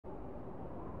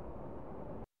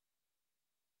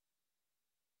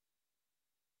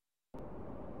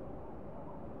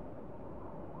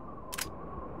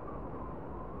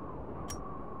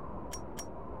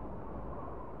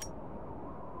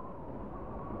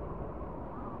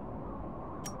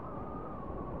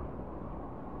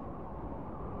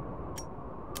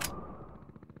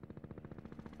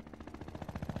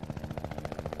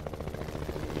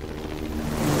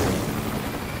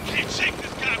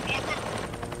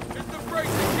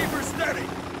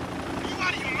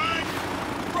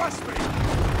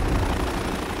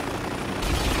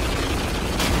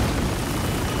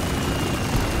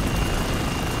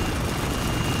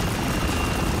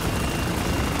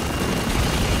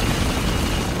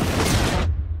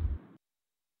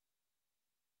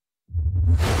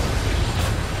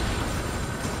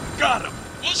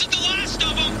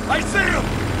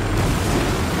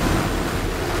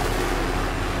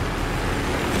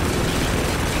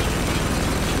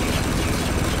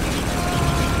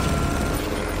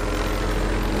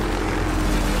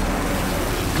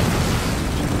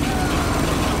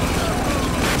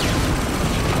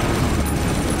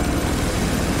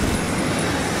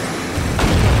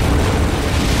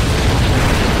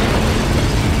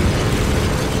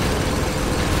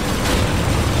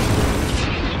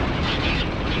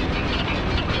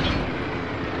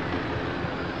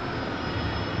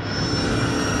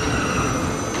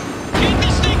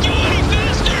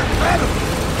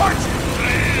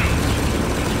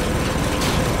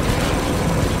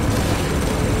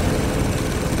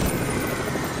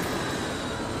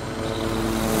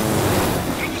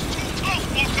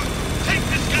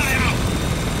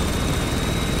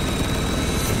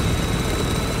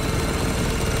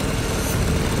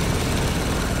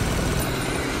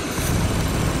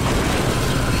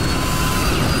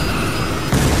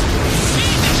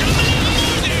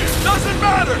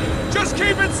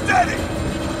Steady!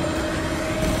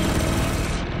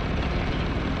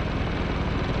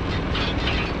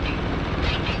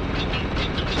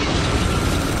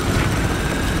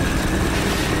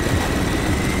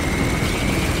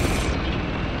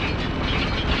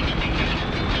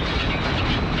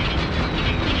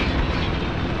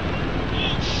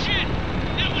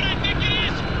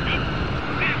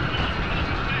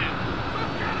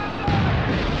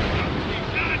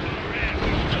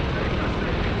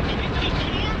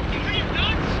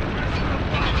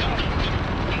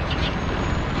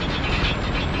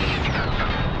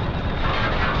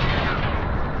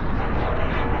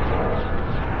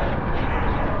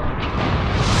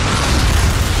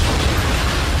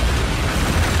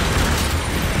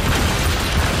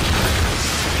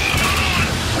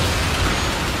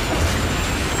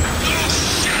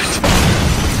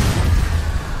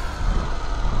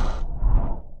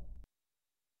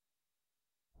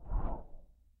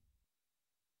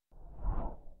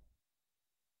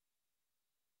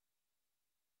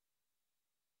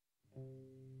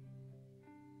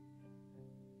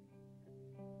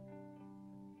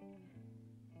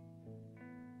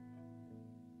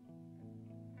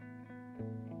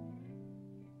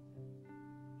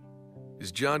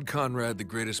 Is John Conrad the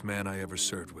greatest man I ever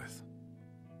served with?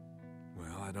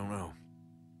 Well, I don't know.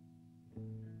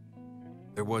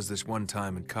 There was this one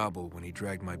time in Kabul when he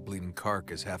dragged my bleeding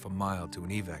carcass half a mile to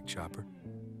an evac chopper.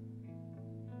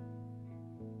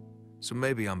 So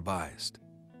maybe I'm biased.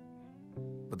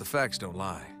 But the facts don't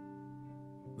lie.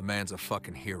 The man's a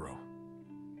fucking hero.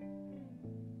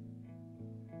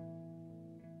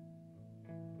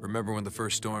 Remember when the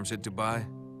first storms hit Dubai?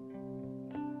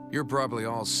 You're probably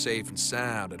all safe and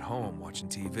sound at home watching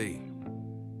TV.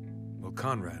 Well,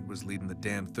 Conrad was leading the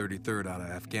damn 33rd out of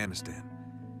Afghanistan.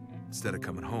 Instead of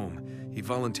coming home, he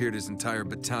volunteered his entire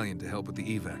battalion to help with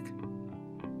the evac.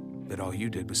 But all you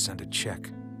did was send a check.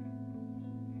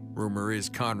 Rumor is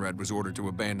Conrad was ordered to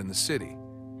abandon the city.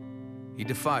 He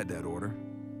defied that order,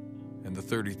 and the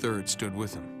 33rd stood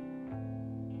with him.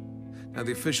 Now,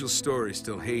 the official story's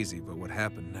still hazy about what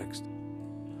happened next.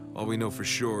 All we know for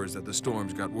sure is that the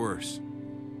storms got worse.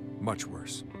 Much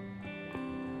worse.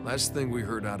 Last thing we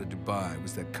heard out of Dubai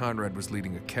was that Conrad was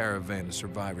leading a caravan of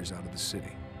survivors out of the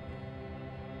city.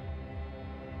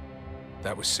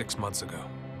 That was 6 months ago.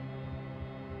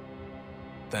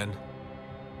 Then,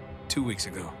 2 weeks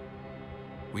ago,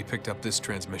 we picked up this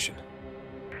transmission.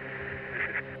 This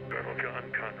is Colonel John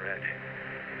Conrad,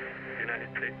 United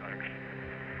States Army.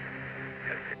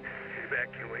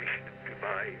 Evacuation of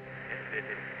Dubai ended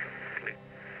in complete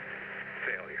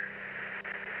failure.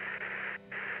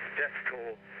 Death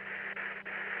toll,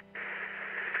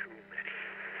 too many.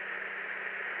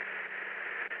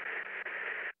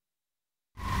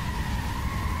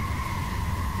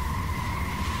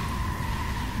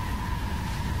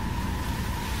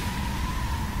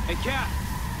 Hey, Cap!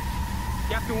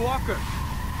 Captain Walker!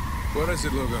 What is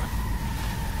it, Lugo?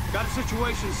 Got a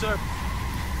situation, sir.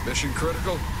 Mission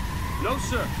critical? No,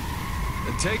 sir.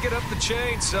 Then take it up the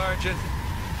chain, Sergeant.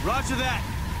 Roger that.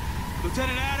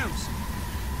 Lieutenant Adams.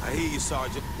 I hear you,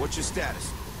 Sergeant. What's your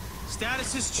status?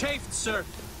 Status is chafed, sir.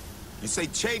 You say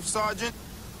chafe, Sergeant?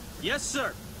 Yes,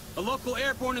 sir. A local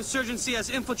airborne insurgency has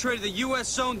infiltrated the U.S.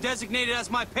 zone designated as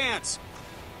my pants.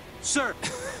 Sir.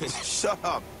 Shut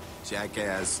up,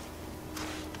 jackass.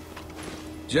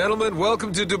 Gentlemen,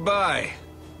 welcome to Dubai.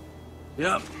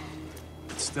 Yep.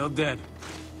 It's still dead.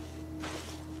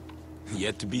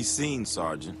 Yet to be seen,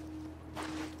 Sergeant.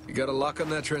 You got a lock on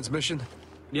that transmission?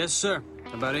 Yes, sir.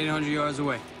 About 800 yards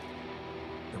away.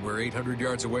 And we're 800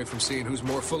 yards away from seeing who's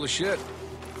more full of shit.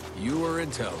 You or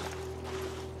Intel?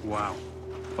 Wow.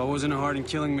 If I wasn't a hardened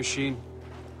killing machine,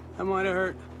 that might have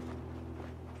hurt.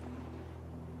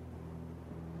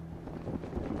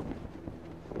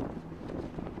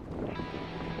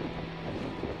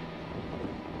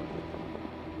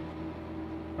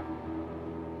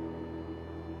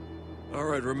 All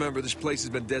right, remember, this place has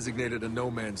been designated a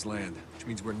no-man's land, which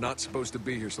means we're not supposed to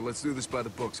be here, so let's do this by the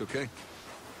books, okay?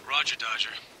 Roger,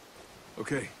 Dodger.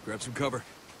 Okay, grab some cover.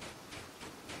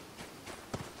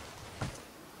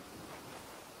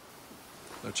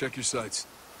 Now check your sights.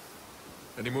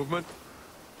 Any movement?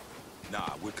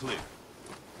 Nah, we're clear.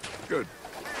 Good.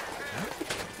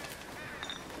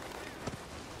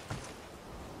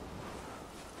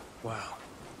 Wow.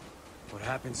 What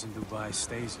happens in Dubai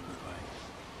stays in Dubai.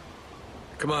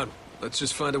 Come on, let's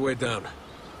just find a way down.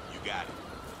 You got it.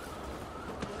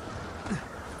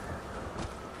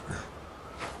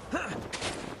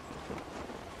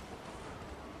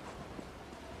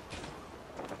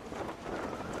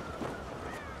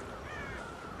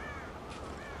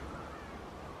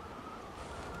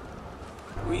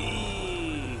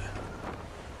 Whee!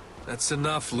 That's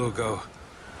enough, Lugo.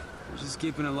 Just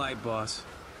keeping it light, boss.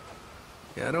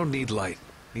 Yeah, I don't need light.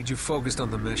 Need you focused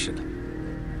on the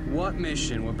mission. What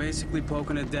mission? We're basically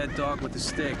poking a dead dog with a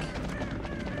stick.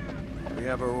 We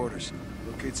have our orders.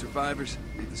 Locate survivors,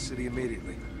 leave the city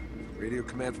immediately. Radio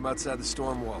command from outside the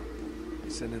storm wall. We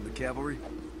send in the cavalry,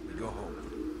 we go home.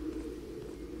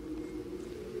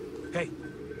 Hey,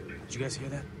 did you guys hear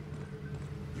that?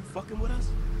 You fucking with us?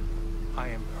 I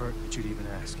am hurt that you'd even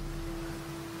ask.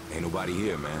 Ain't nobody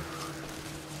here, man.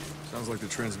 Sounds like the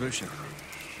transmission.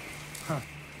 Huh.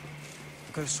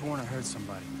 I could have sworn I heard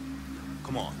somebody.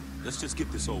 Come on, let's just get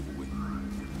this over with.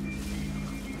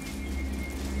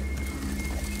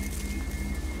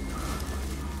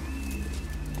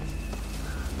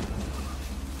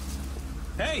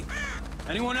 Hey!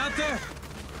 Anyone out there?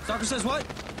 Stalker says what?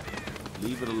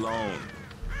 Leave it alone.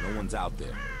 No one's out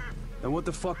there. Then what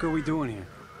the fuck are we doing here?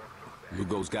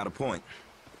 Lugo's got a point.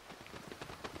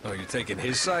 Oh, you're taking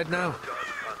his side now?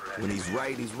 When he's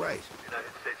right, he's right.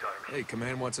 Hey,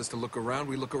 command wants us to look around,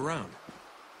 we look around.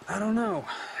 I don't know.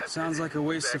 Sounds like a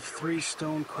waste of 3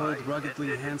 stone-cold,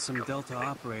 ruggedly handsome Delta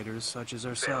operators such as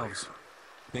ourselves.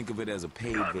 Think of it as a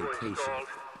paid vacation.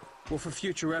 Well, for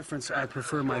future reference, I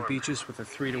prefer my beaches with a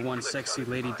 3-to-1 sexy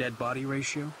lady dead body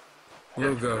ratio.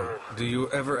 Lugo, do you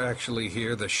ever actually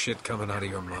hear the shit coming out of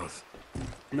your mouth?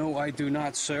 No, I do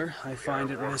not, sir. I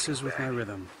find it messes with my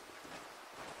rhythm.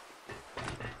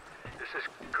 This is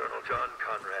Colonel John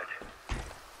Conrad,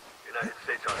 United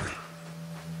States Army.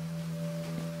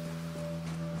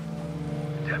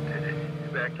 Attempted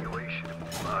evacuation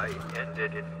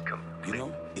ended in complete You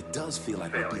know, it does feel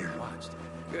like we're being watched.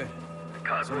 Good. The So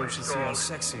convoy we should see how stalled,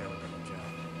 sexy I look in the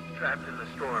job. trapped in the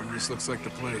storm. This looks like the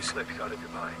place. Clicks out of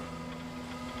Dubai.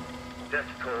 Death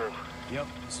toll, Yep,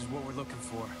 this is what we're looking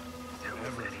for. too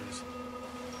Whatever it many. is.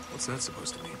 What's that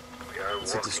supposed to mean? We are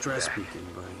It's a walking distress back. beacon,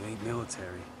 but it ain't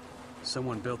military.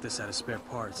 Someone built this out of spare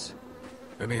parts.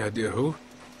 Any idea who?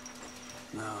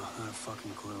 No, not a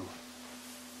fucking clue.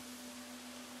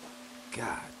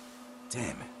 God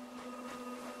damn it.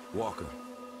 Walker,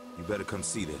 you better come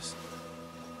see this.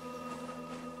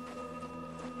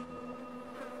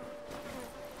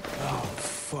 Oh,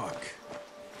 fuck.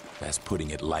 That's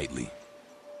putting it lightly.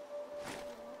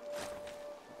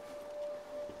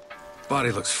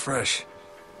 Body looks fresh.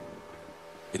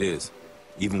 It is.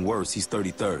 Even worse, he's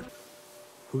 33rd.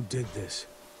 Who did this?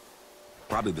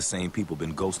 Probably the same people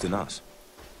been ghosting us.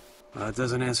 It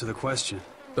doesn't answer the question.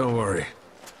 Don't worry.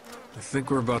 I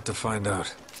think we're about to find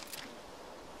out.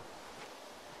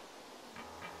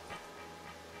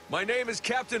 My name is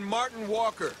Captain Martin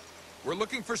Walker. We're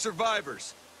looking for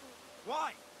survivors.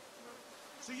 Why?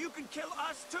 So you can kill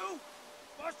us too?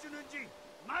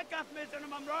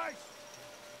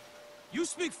 You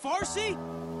speak Farsi?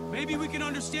 Maybe we can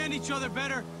understand each other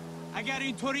better.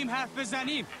 Agarin Torim half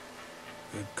bezanim.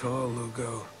 Good call,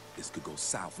 Lugo. This could go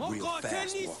south real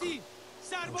fast, Walker.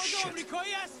 Oh, shit.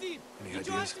 Any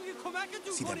ideas?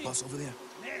 See that bus over there?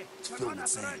 It's filled with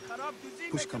sand.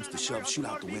 Push comes to shove, shoot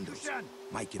out the windows.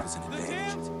 Might give us an The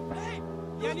advantage. damned? Hey!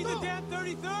 Yani the damn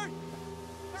 33rd?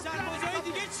 Sarbazoy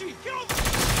Digetchi!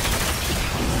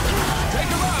 Take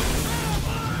him out!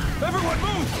 Everyone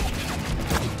move!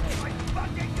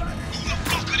 Who the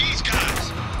fuck are these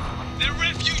guys? They're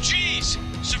refugees,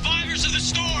 survivors of the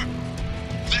storm.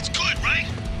 That's good, right?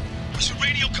 Where's your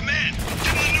radio command?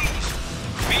 Give them the news.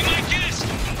 Be my guest.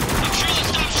 I'm sure they'll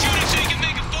stop shooting so you can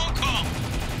make a phone call.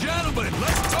 Gentlemen,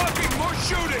 less talking, more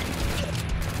shooting!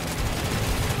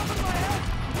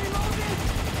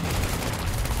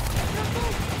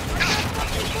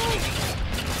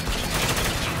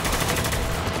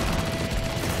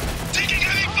 Taking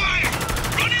heavy fire.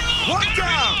 Running low. Lock Gotta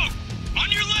down. reload.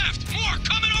 On your left. More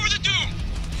coming over the dune.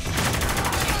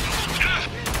 Ah.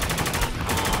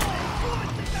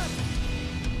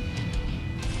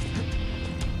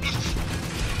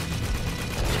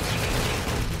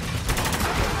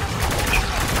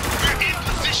 We're in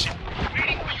position.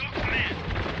 Waiting for your command.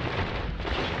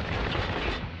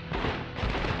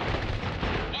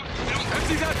 Walker, they don't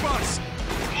Empty that bus!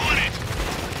 on it.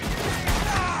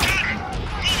 Got it.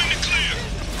 Moving to clear.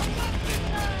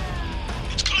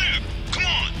 It's clear. Come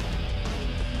on.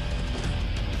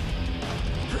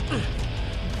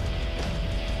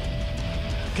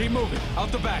 Keep moving,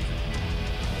 out the back.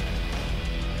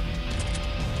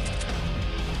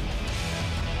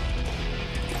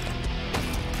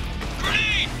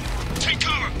 Grenade. Take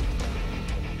cover.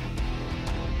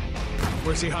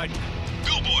 Where's he hiding?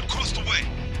 Billboard across the way.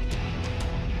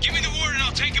 Give me the word and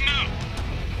I'll take him out.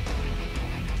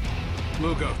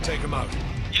 Lugo, take him out.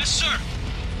 Yes, sir.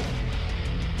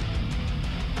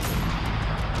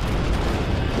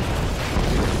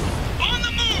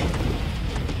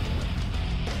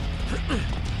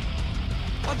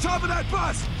 top of that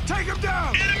bus! Take him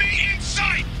down! Enemy in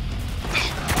sight!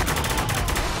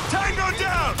 Tango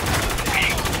down!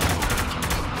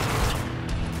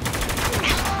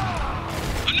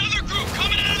 Another group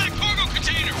coming out of that cargo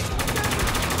container!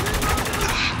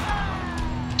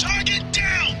 Target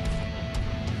down!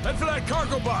 Head for that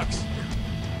cargo box!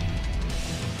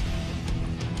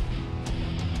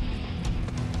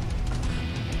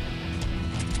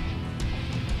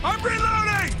 I'm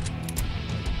reloading!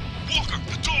 Walker,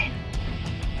 the door!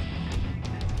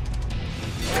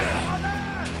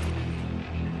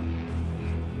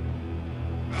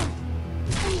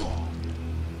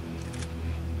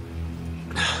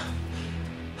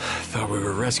 Thought we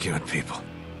were rescuing people.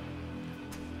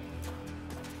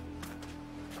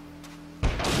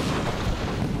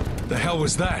 The hell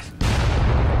was that?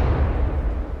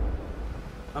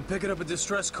 I'm picking up a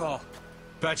distress call.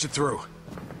 Patch it through.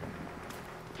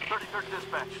 33rd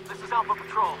Dispatch, this is Alpha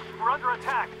Patrol. We're under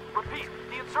attack. Repeat,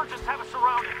 the insurgents have us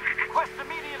surrounded. Request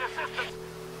immediate assistance.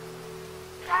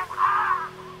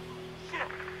 Shit!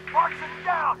 Marching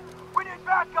down! We need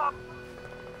backup!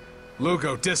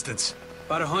 Lugo, distance.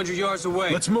 About 100 yards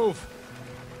away. Let's move.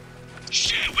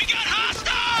 Shit, we got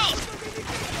hostiles!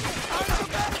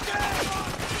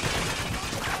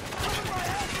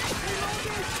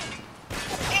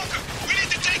 Walker, we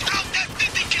need to take out that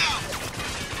 50 cal!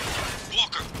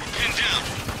 Walker, we're pinned down.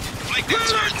 Flank that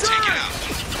turret and take it out.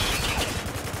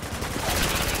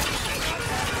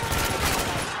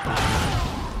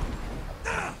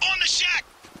 On the shack!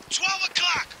 12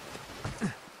 o'clock!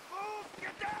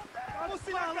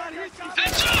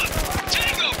 Heads up!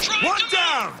 Tango, try One to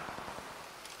down!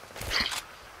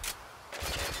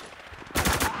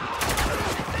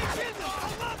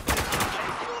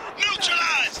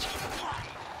 neutralized!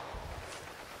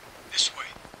 This way.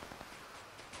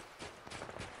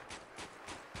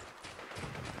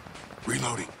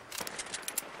 Reloading.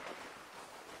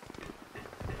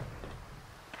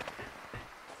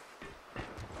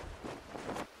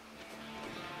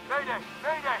 Mayday!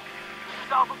 Mayday! This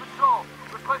is Alpha Patrol.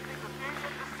 Requesting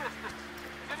immediate assistance.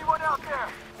 Is anyone out there?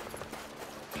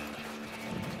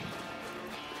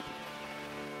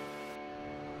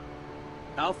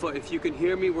 Alpha, if you can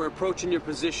hear me, we're approaching your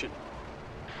position.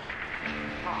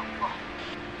 Oh, fuck.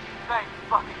 Thank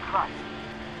fucking Christ.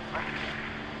 I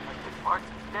think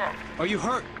Martin's dead. Are you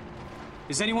hurt?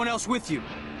 Is anyone else with you?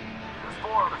 There's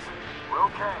 4 of us. We're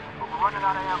okay, but we're running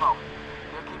out of ammo.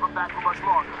 Can't keep them back for much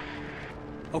longer.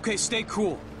 Okay, stay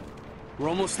cool. We're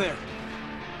almost there.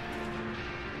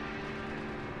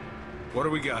 What do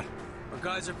we got? Our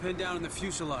guys are pinned down in the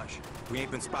fuselage. We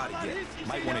ain't been spotted yet.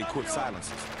 Might want to equip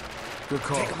silencers. Good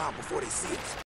call. Take them out before they see us.